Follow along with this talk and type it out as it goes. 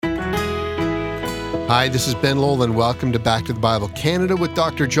Hi, this is Ben Lowell, and welcome to Back to the Bible Canada with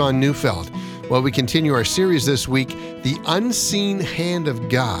Dr. John Neufeld. Well, we continue our series this week, The Unseen Hand of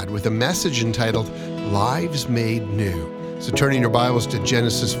God, with a message entitled, Lives Made New. So turning your Bibles to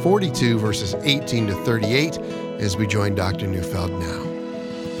Genesis 42, verses 18 to 38, as we join Dr. Neufeld now.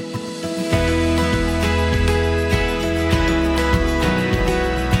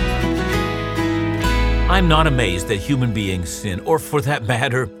 I'm not amazed that human beings sin, or for that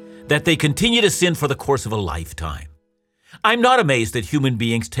matter, that they continue to sin for the course of a lifetime. I'm not amazed that human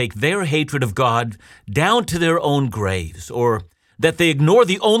beings take their hatred of God down to their own graves, or that they ignore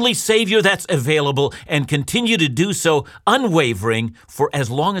the only Savior that's available and continue to do so unwavering for as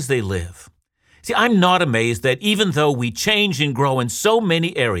long as they live. See, I'm not amazed that even though we change and grow in so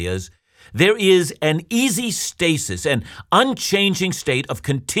many areas, there is an easy stasis, an unchanging state of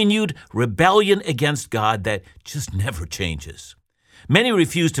continued rebellion against God that just never changes. Many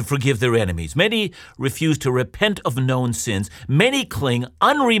refuse to forgive their enemies. Many refuse to repent of known sins. Many cling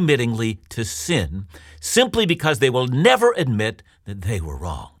unremittingly to sin simply because they will never admit that they were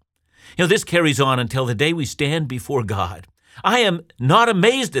wrong. This carries on until the day we stand before God. I am not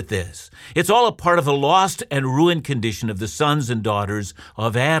amazed at this. It's all a part of the lost and ruined condition of the sons and daughters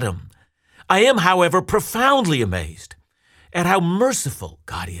of Adam. I am, however, profoundly amazed at how merciful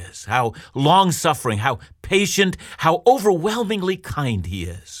God is, how long-suffering, how patient, how overwhelmingly kind He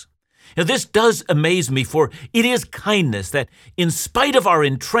is. This does amaze me, for it is kindness that, in spite of our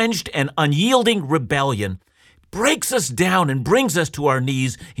entrenched and unyielding rebellion, breaks us down and brings us to our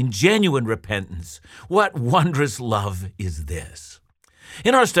knees in genuine repentance. What wondrous love is this?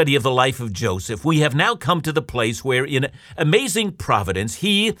 In our study of the life of Joseph, we have now come to the place where, in amazing providence,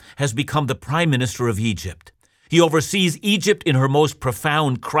 he has become the prime minister of Egypt. He oversees Egypt in her most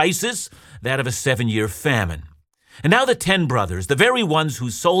profound crisis, that of a 7-year famine. And now the 10 brothers, the very ones who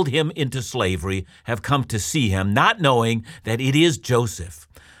sold him into slavery, have come to see him, not knowing that it is Joseph.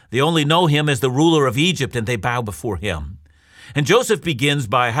 They only know him as the ruler of Egypt, and they bow before him. And Joseph begins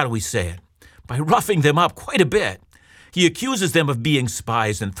by, by roughing them up quite a bit. He accuses them of being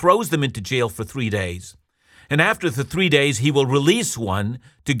spies and throws them into jail for 3 days. And after the 3 days, he will release one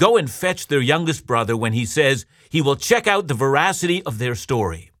to go and fetch their youngest brother when he says he will check out the veracity of their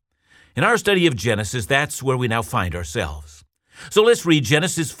story. In our study of Genesis, that's where we now find ourselves. So let's read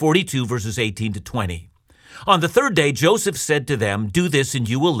Genesis 42, verses 18 to 20. On the 3rd day, Joseph said to them, "Do this and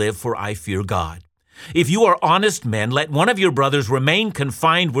you will live, for I fear God. If you are honest men, let one of your brothers remain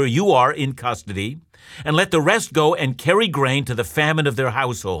confined where you are in custody, and let the rest go and carry grain to the famine of their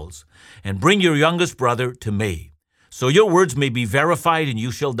households, and bring your youngest brother to me. So your words may be verified, and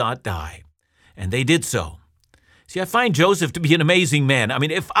you shall not die." And they did so. See, I find Joseph to be an amazing man.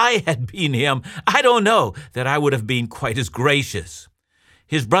 If I had been him, I don't know that I would have been quite as gracious.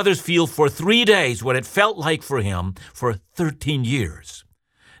 His brothers feel for 3 days what it felt like for him for 13 years.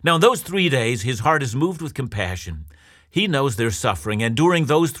 Now, in those 3 days, his heart is moved with compassion. He knows they're suffering, and during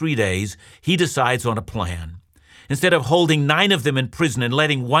those 3 days, he decides on a plan. Instead of holding 9 of them in prison and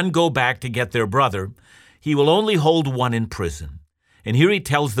letting one go back to get their brother, he will only hold one in prison. And here he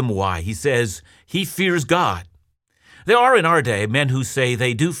tells them why. He says he fears God. There are in our day men who say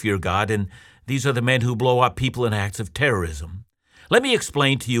they do fear God, and these are the men who blow up people in acts of terrorism. Let me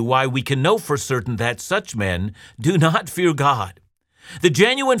explain to you why we can know for certain that such men do not fear God. The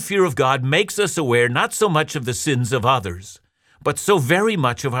genuine fear of God makes us aware not so much of the sins of others, but so very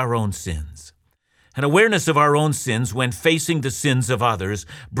much of our own sins. An awareness of our own sins when facing the sins of others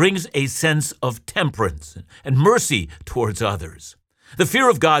brings a sense of temperance and mercy towards others. The fear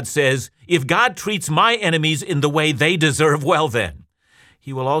of God says, if God treats my enemies in the way they deserve, well then,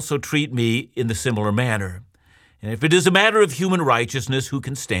 He will also treat me in the similar manner. And if it is a matter of human righteousness, who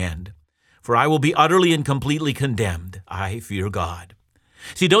can stand? For I will be utterly and completely condemned. I fear God.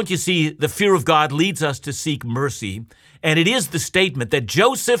 See, don't you see, the fear of God leads us to seek mercy, and it is the statement that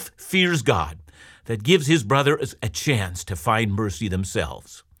Joseph fears God that gives his brothers a chance to find mercy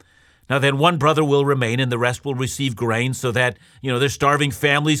themselves. Now then, one brother will remain and the rest will receive grain so that, their starving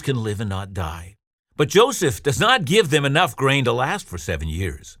families can live and not die. But Joseph does not give them enough grain to last for 7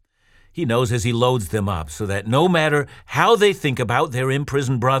 years. He knows as he loads them up so that no matter how they think about their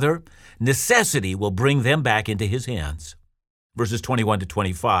imprisoned brother, necessity will bring them back into his hands. Verses 21 to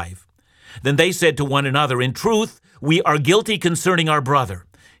 25. Then they said to one another, "In truth, we are guilty concerning our brother,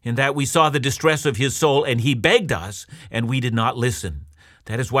 in that we saw the distress of his soul, and he begged us, and we did not listen.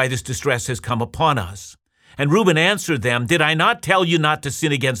 That is why this distress has come upon us." And Reuben answered them, "Did I not tell you not to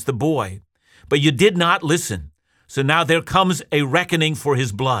sin against the boy? But you did not listen. So now there comes a reckoning for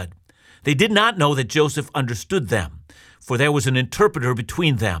his blood." They did not know that Joseph understood them, for there was an interpreter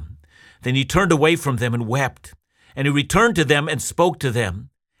between them. Then he turned away from them and wept. And he returned to them and spoke to them.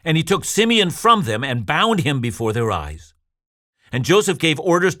 And he took Simeon from them and bound him before their eyes. And Joseph gave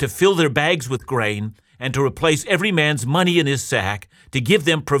orders to fill their bags with grain and to replace every man's money in his sack, to give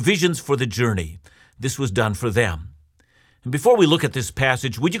them provisions for the journey. This was done for them. And before we look at this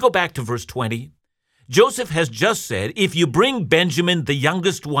passage, would you go back to verse 20? Joseph has just said, if you bring Benjamin, the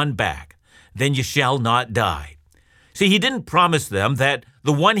youngest one, back, then you shall not die. See, he didn't promise them that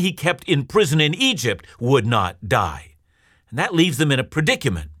the one he kept in prison in Egypt would not die. And that leaves them in a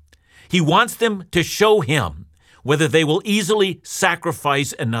predicament. He wants them to show him whether they will easily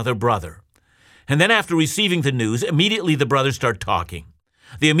sacrifice another brother. And then after receiving the news, immediately the brothers start talking.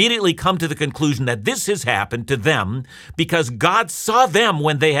 They immediately come to the conclusion that this has happened to them because God saw them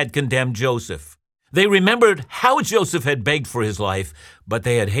when they had condemned Joseph. They remembered how Joseph had begged for his life, but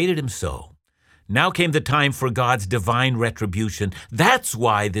they had hated him so. Now came the time for God's divine retribution. That's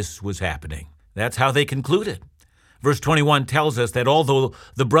why this was happening. That's how they concluded. Verse 21 tells us that although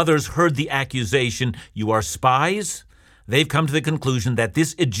the brothers heard the accusation, you are spies, they've come to the conclusion that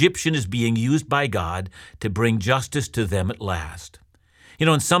this Egyptian is being used by God to bring justice to them at last.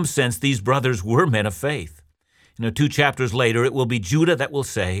 In some sense, these brothers were men of faith. 2 chapters later, it will be Judah that will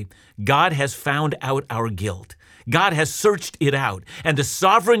say, God has found out our guilt. God has searched it out, and the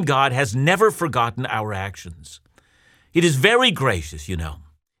sovereign God has never forgotten our actions. It is very gracious,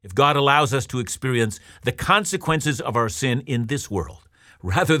 if God allows us to experience the consequences of our sin in this world,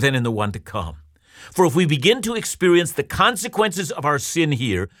 rather than in the one to come. For if we begin to experience the consequences of our sin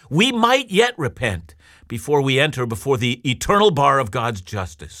here, we might yet repent before we enter before the eternal bar of God's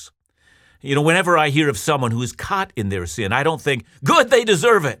justice. Whenever I hear of someone who is caught in their sin, I don't think, good, they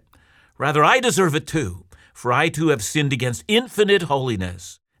deserve it. Rather, I deserve it too. For I too have sinned against infinite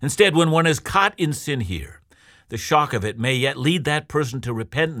holiness. Instead, when one is caught in sin here, the shock of it may yet lead that person to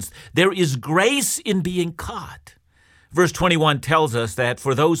repentance. There is grace in being caught. Verse 21 tells us that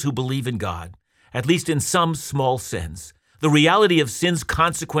for those who believe in God, at least in some small sense, the reality of sin's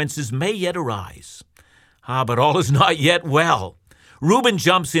consequences may yet arise. But all is not yet well. Reuben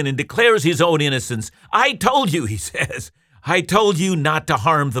jumps in and declares his own innocence. I told you, he says, I told you not to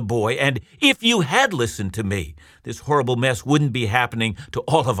harm the boy, and if you had listened to me, this horrible mess wouldn't be happening to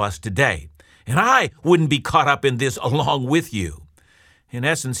all of us today, and I wouldn't be caught up in this along with you. In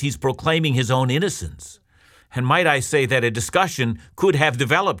essence, he's proclaiming his own innocence. And might I say that a discussion could have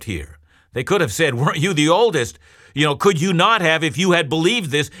developed here. They could have said, weren't you the oldest? Could you not have, if you had believed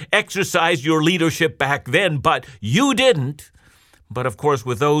this, exercised your leadership back then, but you didn't. But of course,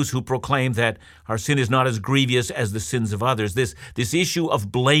 with those who proclaim that our sin is not as grievous as the sins of others, this issue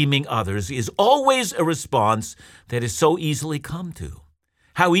of blaming others is always a response that is so easily come to.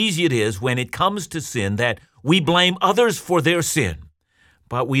 How easy it is when it comes to sin that we blame others for their sin,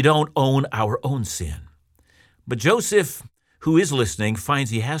 but we don't own our own sin. But Joseph, who is listening,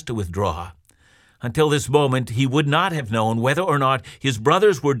 finds he has to withdraw. Until this moment, he would not have known whether or not his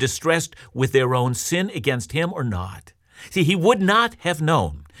brothers were distressed with their own sin against him or not. See, he would not have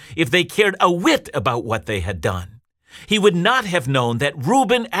known if they cared a whit about what they had done. He would not have known that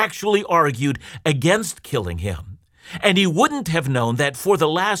Reuben actually argued against killing him. And he wouldn't have known that for the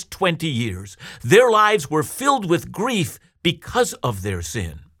last 20 years, their lives were filled with grief because of their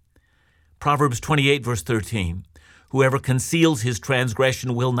sin. Proverbs 28, verse 13, whoever conceals his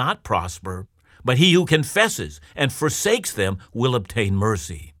transgression will not prosper, but he who confesses and forsakes them will obtain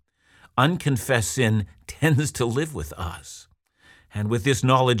mercy. Unconfessed sin tends to live with us. And with this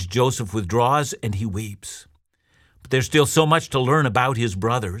knowledge, Joseph withdraws and he weeps. But there's still so much to learn about his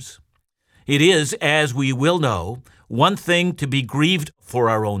brothers. It is, as we will know, one thing to be grieved for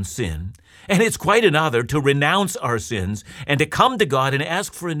our own sin, and it's quite another to renounce our sins and to come to God and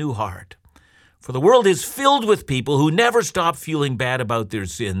ask for a new heart. For the world is filled with people who never stop feeling bad about their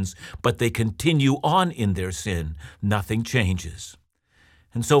sins, but they continue on in their sin. Nothing changes.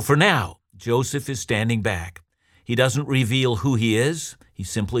 And so for now, Joseph is standing back. He doesn't reveal who he is. He's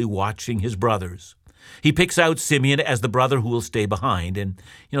simply watching his brothers. He picks out Simeon as the brother who will stay behind. And,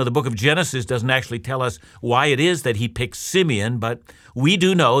 the book of Genesis doesn't actually tell us why it is that he picks Simeon, but we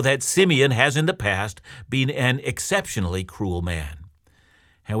do know that Simeon has in the past been an exceptionally cruel man.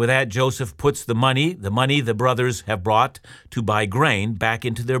 And with that, Joseph puts the money the brothers have brought to buy grain back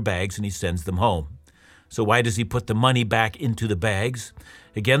into their bags, and he sends them home. So why does he put the money back into the bags?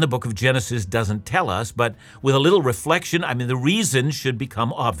 Again, the book of Genesis doesn't tell us, but with a little reflection, the reason should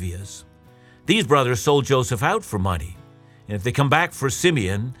become obvious. These brothers sold Joseph out for money, and if they come back for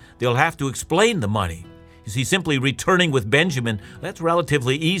Simeon, they'll have to explain the money. You see, simply returning with Benjamin, that's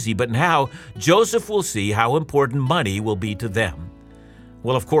relatively easy, but now Joseph will see how important money will be to them.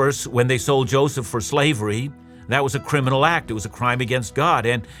 Well, of course, when they sold Joseph for slavery, that was a criminal act. It was a crime against God,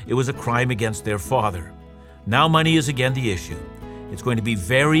 and it was a crime against their father. Now money is again the issue. It's going to be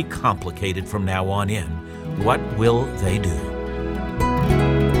very complicated from now on in. What will they do?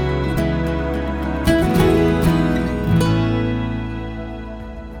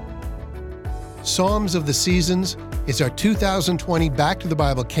 Psalms of the Seasons is our 2020 Back to the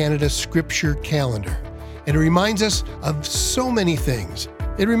Bible Canada Scripture Calendar. And it reminds us of so many things.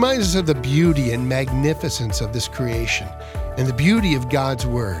 It reminds us of the beauty and magnificence of this creation and the beauty of God's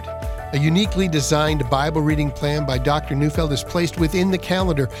Word. A uniquely designed Bible reading plan by Dr. Neufeld is placed within the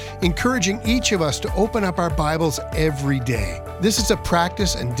calendar, encouraging each of us to open up our Bibles every day. This is a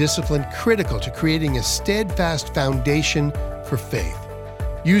practice and discipline critical to creating a steadfast foundation for faith.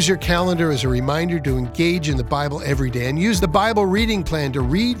 Use your calendar as a reminder to engage in the Bible every day and use the Bible reading plan to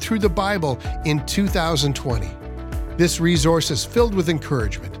read through the Bible in 2020. This resource is filled with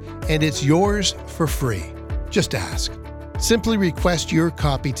encouragement, and it's yours for free. Just ask. Simply request your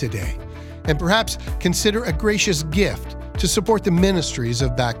copy today, and perhaps consider a gracious gift to support the ministries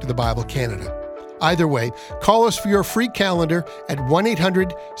of Back to the Bible Canada. Either way, call us for your free calendar at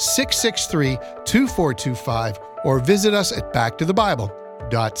 1-800-663-2425 or visit us at backtothebible.ca.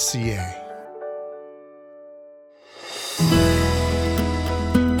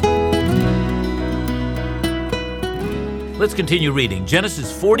 Let's continue reading.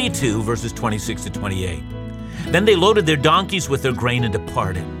 Genesis 42, verses 26 to 28. Then they loaded their donkeys with their grain and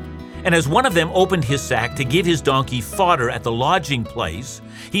departed. And as one of them opened his sack to give his donkey fodder at the lodging place,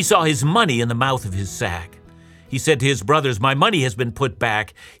 he saw his money in the mouth of his sack. He said to his brothers, "My money has been put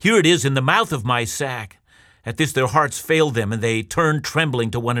back. Here it is in the mouth of my sack." At this their hearts failed them, and they turned trembling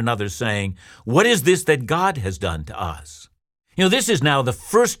to one another, saying, "What is this that God has done to us?" This is now the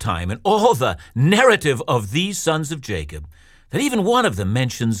first time in all the narrative of these sons of Jacob that even one of them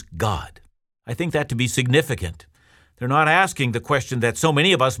mentions God. I think that to be significant. They're not asking the question that so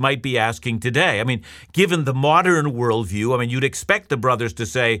many of us might be asking today. Given the modern worldview, you'd expect the brothers to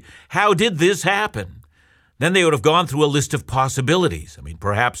say, "How did this happen?" Then they would have gone through a list of possibilities.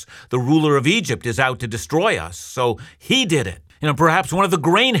 Perhaps the ruler of Egypt is out to destroy us, so he did it. Perhaps one of the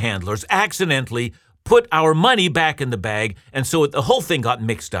grain handlers accidentally put our money back in the bag, and so the whole thing got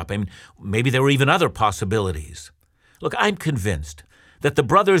mixed up. Maybe there were even other possibilities. Look, I'm convinced that the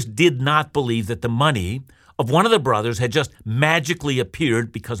brothers did not believe that the money of one of the brothers had just magically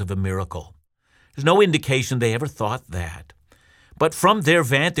appeared because of a miracle. There's no indication they ever thought that. But from their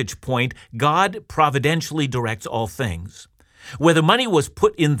vantage point, God providentially directs all things. Whether money was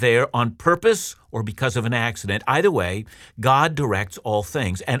put in there on purpose or because of an accident, either way, God directs all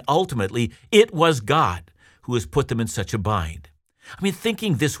things. And ultimately, it was God who has put them in such a bind.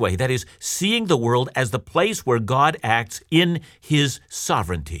 Thinking this way, that is, seeing the world as the place where God acts in His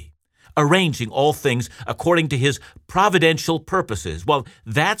sovereignty, arranging all things according to His providential purposes. Well,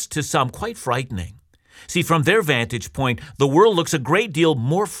 that's to some quite frightening. See, from their vantage point, the world looks a great deal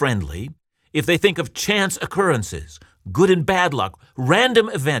more friendly if they think of chance occurrences, good and bad luck, random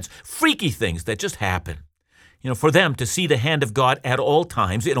events, freaky things that just happen. For them to see the hand of God at all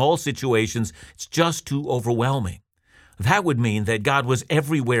times, in all situations, it's just too overwhelming. That would mean that God was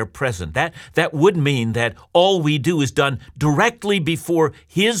everywhere present. That would mean that all we do is done directly before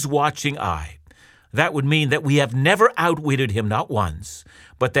His watching eye. That would mean that we have never outwitted Him, not once,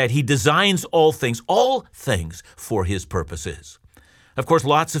 but that He designs all things for His purposes. Of course,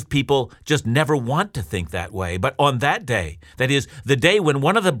 lots of people just never want to think that way, but on that day, that is, the day when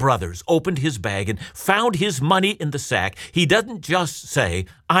one of the brothers opened his bag and found his money in the sack, he doesn't just say,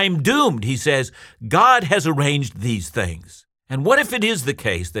 "I'm doomed." He says, "God has arranged these things." And what if it is the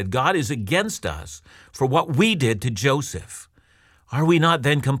case that God is against us for what we did to Joseph? Are we not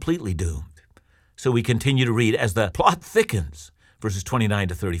then completely doomed? So we continue to read as the plot thickens, verses 29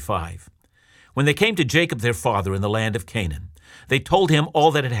 to 35. When they came to Jacob their father in the land of Canaan, they told him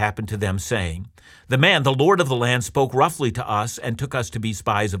all that had happened to them, saying, "The man, the Lord of the land, spoke roughly to us and took us to be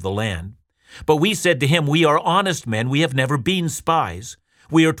spies of the land. But we said to him, 'We are honest men, we have never been spies.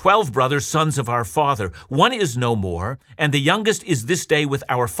 We are 12 brothers, sons of our father. One is no more, and the youngest is this day with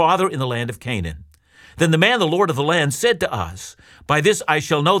our father in the land of Canaan.' Then the man, the Lord of the land, said to us, 'By this I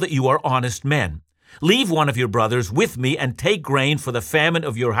shall know that you are honest men. Leave one of your brothers with me and take grain for the famine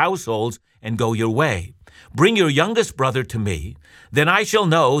of your households and go your way. Bring your youngest brother to me. Then I shall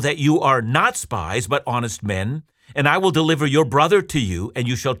know that you are not spies, but honest men, and I will deliver your brother to you, and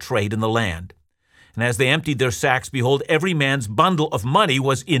you shall trade in the land.' And as they emptied their sacks, behold, every man's bundle of money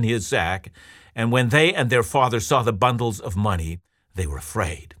was in his sack. And when they and their father saw the bundles of money, they were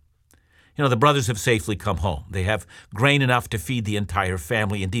afraid." The brothers have safely come home. They have grain enough to feed the entire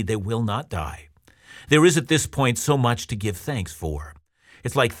family. Indeed, they will not die. There is at this point so much to give thanks for.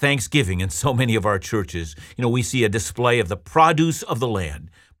 It's like Thanksgiving in so many of our churches. We see a display of the produce of the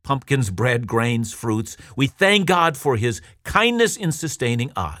land, pumpkins, bread, grains, fruits. We thank God for his kindness in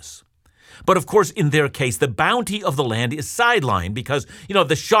sustaining us. But of course, in their case, the bounty of the land is sidelined because, of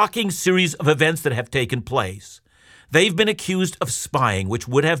the shocking series of events that have taken place. They've been accused of spying, which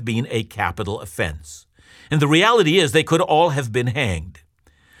would have been a capital offense. And the reality is they could all have been hanged.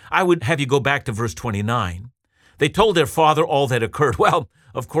 I would have you go back to verse 29. They told their father all that occurred. Well,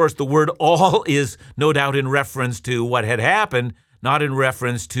 of course, the word all is no doubt in reference to what had happened, not in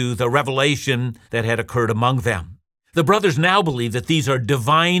reference to the revelation that had occurred among them. The brothers now believe that these are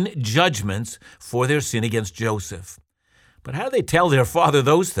divine judgments for their sin against Joseph. But how do they tell their father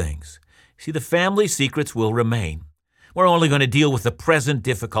those things? See, the family secrets will remain. We're only going to deal with the present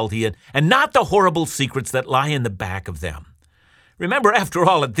difficulty and not the horrible secrets that lie in the back of them. Remember, after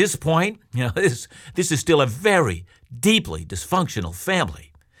all, at this point, this is still a very deeply dysfunctional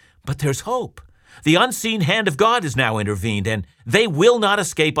family. But there's hope. The unseen hand of God has now intervened, and they will not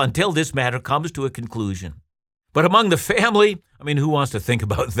escape until this matter comes to a conclusion. But among the family, who wants to think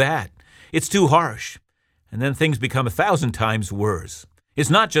about that? It's too harsh. And then things become 1,000 times worse. It's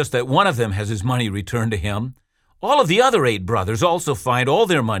not just that one of them has his money returned to him. All of the other 8 brothers also find all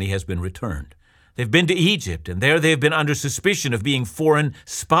their money has been returned. They've been to Egypt, and there they've been under suspicion of being foreign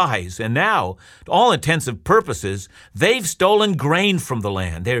spies. And now, to all intents and purposes, they've stolen grain from the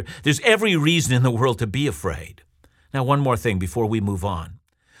land. There's every reason in the world to be afraid. Now, one more thing before we move on.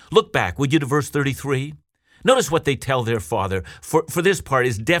 Look back, would you, to verse 33? Notice what they tell their father, for this part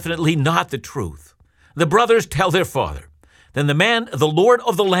is definitely not the truth. The brothers tell their father, "Then the man, the Lord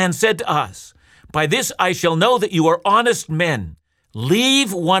of the land, said to us, 'By this I shall know that you are honest men.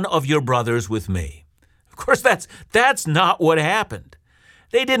 Leave one of your brothers with me.'" Of course, that's not what happened.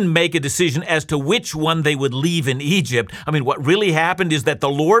 They didn't make a decision as to which one they would leave in Egypt. What really happened is that the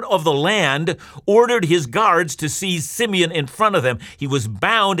Lord of the land ordered his guards to seize Simeon in front of them. He was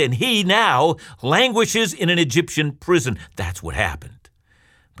bound, and he now languishes in an Egyptian prison. That's what happened.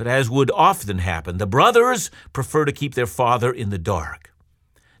 But as would often happen, the brothers prefer to keep their father in the dark.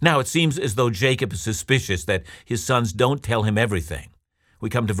 Now, it seems as though Jacob is suspicious that his sons don't tell him everything. We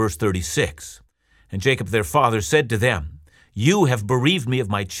come to verse 36. "And Jacob their father said to them, 'You have bereaved me of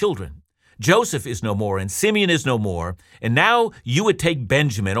my children. Joseph is no more, and Simeon is no more, and now you would take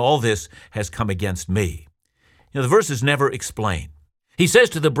Benjamin. All this has come against me.'" The verse is never explained. He says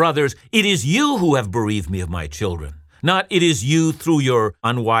to the brothers, "It is you who have bereaved me of my children. Not, it is you through your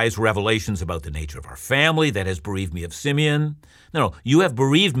unwise revelations about the nature of our family that has bereaved me of Simeon. No, you have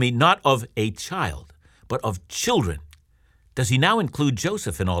bereaved me not of a child, but of children." Does he now include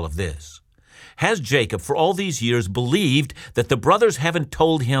Joseph in all of this? Has Jacob, for all these years, believed that the brothers haven't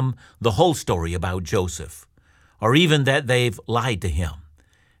told him the whole story about Joseph, or even that they've lied to him?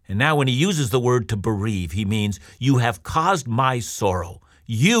 And now when he uses the word to bereave, he means, "You have caused my sorrow.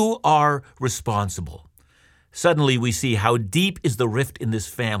 You are responsible." Suddenly we see how deep is the rift in this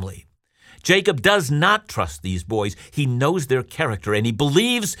family. Jacob does not trust these boys. He knows their character, and he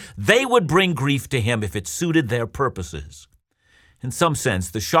believes they would bring grief to him if it suited their purposes. In some sense,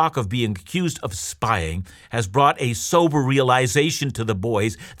 the shock of being accused of spying has brought a sober realization to the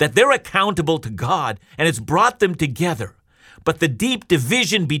boys that they're accountable to God, and it's brought them together. But the deep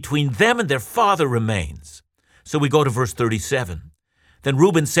division between them and their father remains. So we go to verse 37. "Then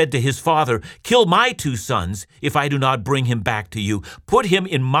Reuben said to his father, 'Kill my 2 sons if I do not bring him back to you. Put him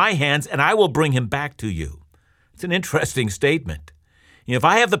in my hands, and I will bring him back to you.'" It's an interesting statement. If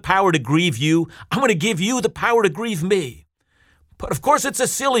I have the power to grieve you, I'm going to give you the power to grieve me. But of course, it's a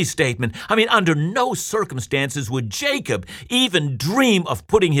silly statement. Under no circumstances would Jacob even dream of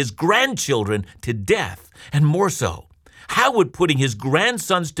putting his grandchildren to death, and more so. How would putting his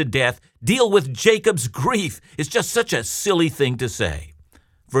grandsons to death deal with Jacob's grief? It's just such a silly thing to say.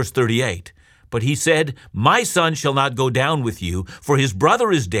 Verse 38, "But he said, 'My son shall not go down with you, for his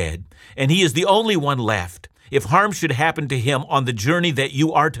brother is dead, and he is the only one left. If harm should happen to him on the journey that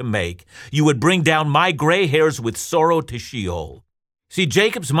you are to make, you would bring down my gray hairs with sorrow to Sheol.'" See,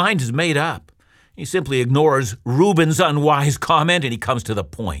 Jacob's mind is made up. He simply ignores Reuben's unwise comment, and he comes to the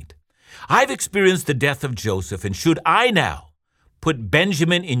point. "I've experienced the death of Joseph, and should I now put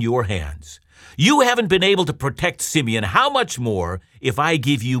Benjamin in your hands? You haven't been able to protect Simeon. How much more if I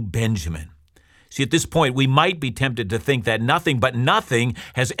give you Benjamin?" See, at this point, we might be tempted to think that nothing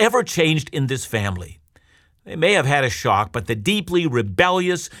has ever changed in this family. They may have had a shock, but the deeply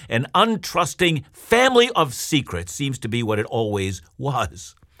rebellious and untrusting family of secrets seems to be what it always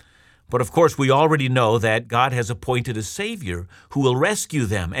was. But of course, we already know that God has appointed a Savior who will rescue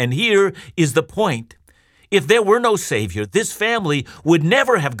them. And here is the point. If there were no Savior, this family would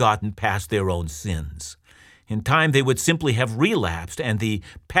never have gotten past their own sins. In time, they would simply have relapsed, and the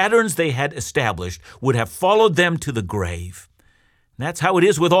patterns they had established would have followed them to the grave. And that's how it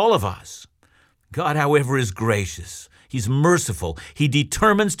is with all of us. God, however, is gracious. He's merciful. He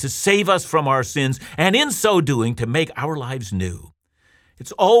determines to save us from our sins, and in so doing, to make our lives new.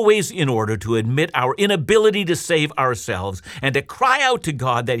 It's always in order to admit our inability to save ourselves and to cry out to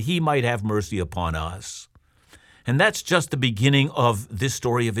God that He might have mercy upon us. And that's just the beginning of this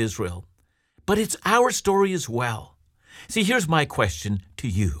story of Israel. But it's our story as well. See, here's my question to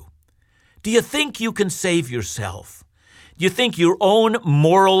you. Do you think you can save yourself? Do you think your own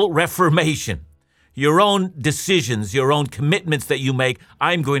moral reformation, your own decisions, your own commitments that you make,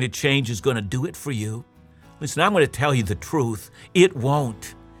 I'm going to change, is going to do it for you? Listen, I'm going to tell you the truth. It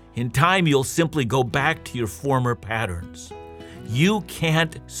won't. In time, you'll simply go back to your former patterns. You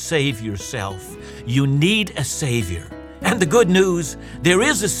can't save yourself. You need a Savior. And the good news, there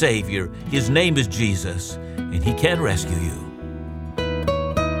is a Savior. His name is Jesus, and He can rescue you.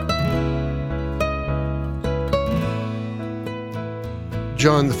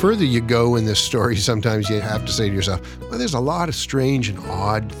 John, the further you go in this story, sometimes you have to say to yourself, well, there's a lot of strange and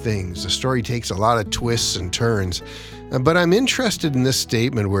odd things. The story takes a lot of twists and turns. But I'm interested in this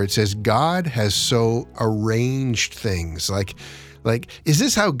statement where it says, God has so arranged things. Like, is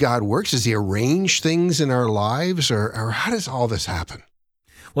this how God works? Does He arrange things in our lives? Or how does all this happen?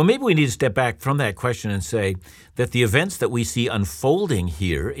 Well, maybe we need to step back from that question and say that the events that we see unfolding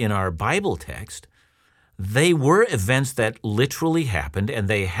here in our Bible text, they were events that literally happened, and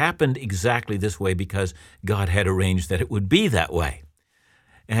they happened exactly this way because God had arranged that it would be that way.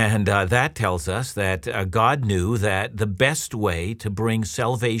 And that tells us that God knew that the best way to bring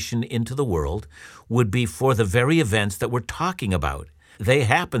salvation into the world would be for the very events that we're talking about. They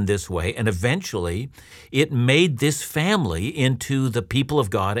happened this way, and eventually it made this family into the people of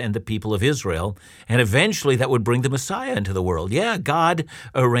God and the people of Israel, and eventually that would bring the Messiah into the world. Yeah, God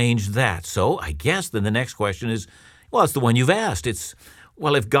arranged that. So I guess then the next question is, well, it's the one you've asked. It's,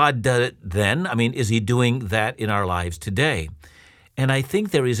 well, if God did it then, is He doing that in our lives today? And I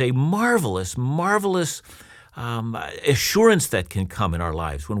think there is a marvelous assurance that can come in our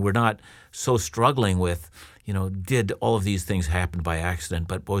lives when we're not so struggling with, did all of these things happen by accident,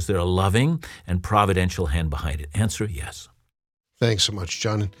 but was there a loving and providential hand behind it? Answer, yes. Thanks so much,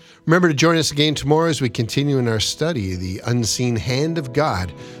 John. And remember to join us again tomorrow as we continue in our study, The Unseen Hand of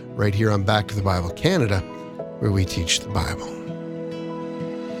God, right here on Back to the Bible Canada, where we teach the Bible.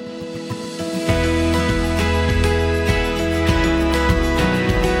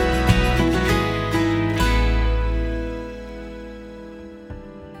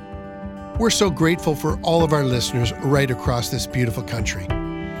 We're so grateful for all of our listeners right across this beautiful country.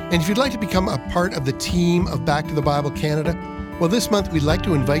 And if you'd like to become a part of the team of Back to the Bible Canada, well, this month we'd like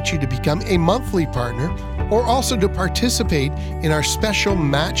to invite you to become a monthly partner or also to participate in our special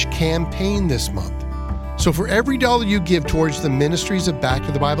match campaign this month. So for every $1 you give towards the ministries of Back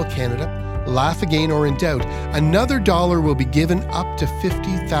to the Bible Canada, Laugh Again, or In Doubt, another $1 will be given up to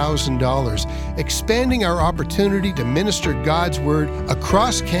 $50,000, expanding our opportunity to minister God's Word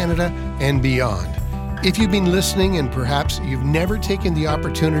across Canada and beyond. If you've been listening and perhaps you've never taken the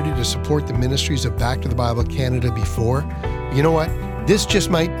opportunity to support the ministries of Back to the Bible Canada before, you know what? This just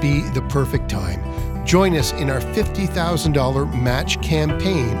might be the perfect time. Join us in our $50,000 match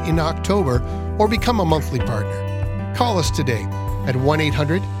campaign in October or become a monthly partner. Call us today at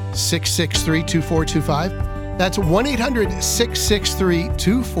 1-800-663-2425. That's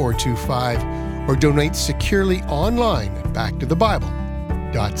 1-800-663-2425, or donate securely online at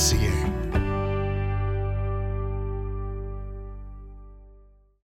backtothebible.ca.